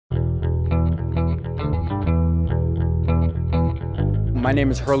My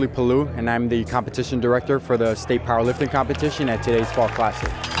name is Hurley Palou, and I'm the competition director for the state powerlifting competition at today's Fall Classic.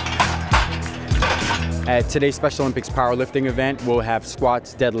 At today's Special Olympics powerlifting event, we'll have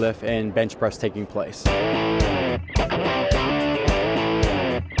squats, deadlift, and bench press taking place.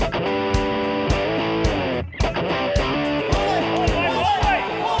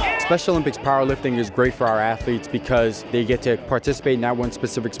 Special Olympics powerlifting is great for our athletes because they get to participate in that one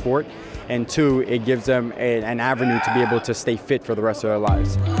specific sport, and two, it gives them an avenue to be able to stay fit for the rest of their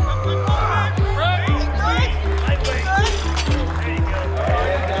lives.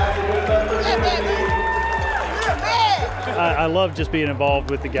 I love just being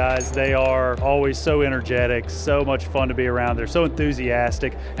involved with the guys. They are always so energetic, so much fun to be around. They're so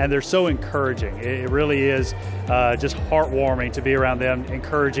enthusiastic, and they're so encouraging. It really is just heartwarming to be around them,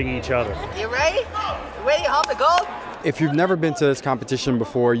 encouraging each other. You ready? You ready to hop the goal? If you've never been to this competition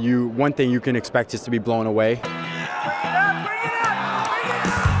before, one thing you can expect is to be blown away.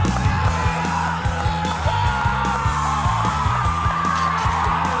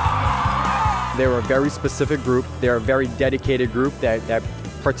 They're a very specific group. They're a very dedicated group that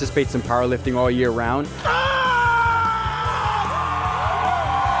participates in powerlifting all year round.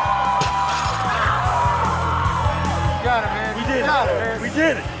 Got it, man. We did it. We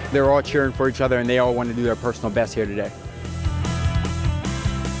did it. They're all cheering for each other, and they all want to do their personal best here today.